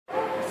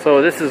So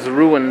this is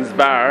Ruins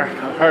Bar.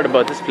 I've heard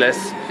about this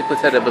place. People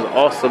said it was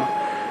awesome.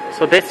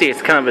 So basically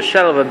it's kind of a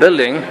shell of a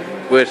building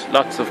with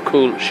lots of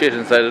cool shit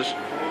inside it.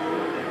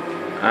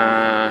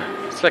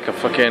 It's like a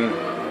fucking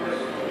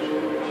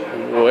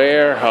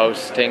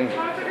warehouse thing.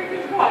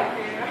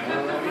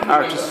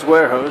 Artist's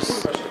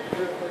warehouse.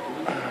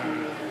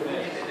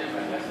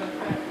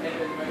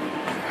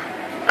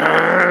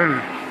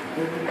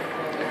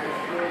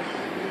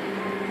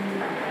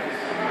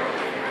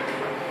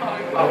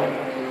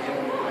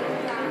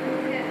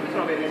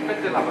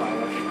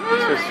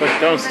 So it's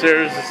like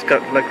downstairs, it's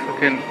got like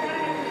fucking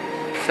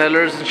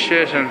cellars and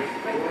shit and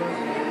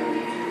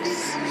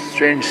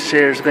strange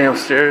stairs going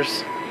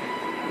upstairs.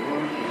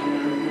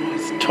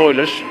 It's a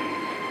toilet.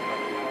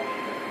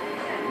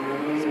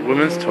 It's a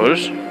women's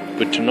toilet.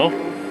 Good to know.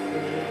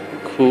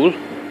 Cool.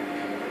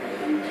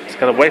 It's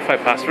got a Wi-Fi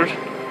password.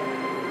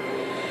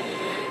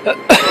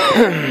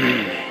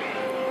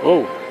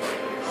 Oh,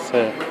 it's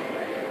a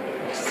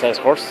exercise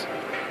horse.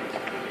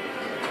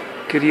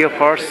 Giddy up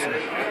horse.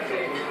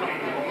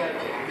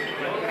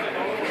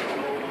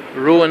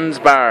 Ruins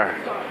Bar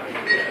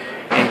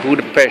in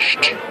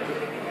Budapest.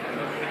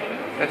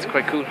 That's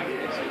quite cool.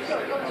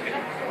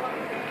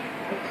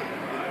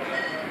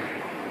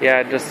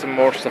 Yeah, there's some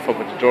more stuff up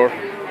at the door.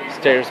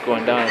 Stairs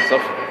going down and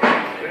stuff.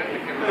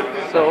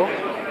 So,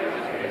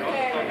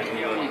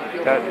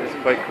 that is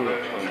quite cool.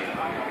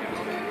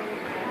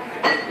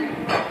 I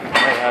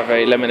have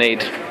a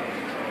lemonade.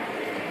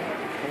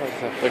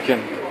 There's a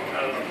fucking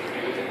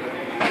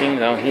thing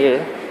down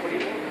here.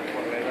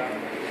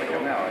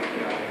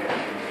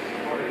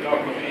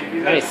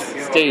 Nice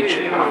stage.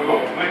 And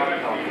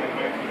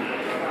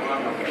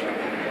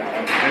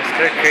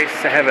staircase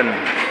to heaven.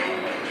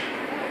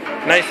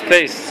 Nice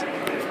place.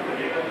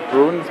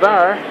 Ruins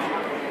Bar,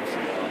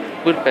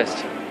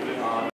 Budapest.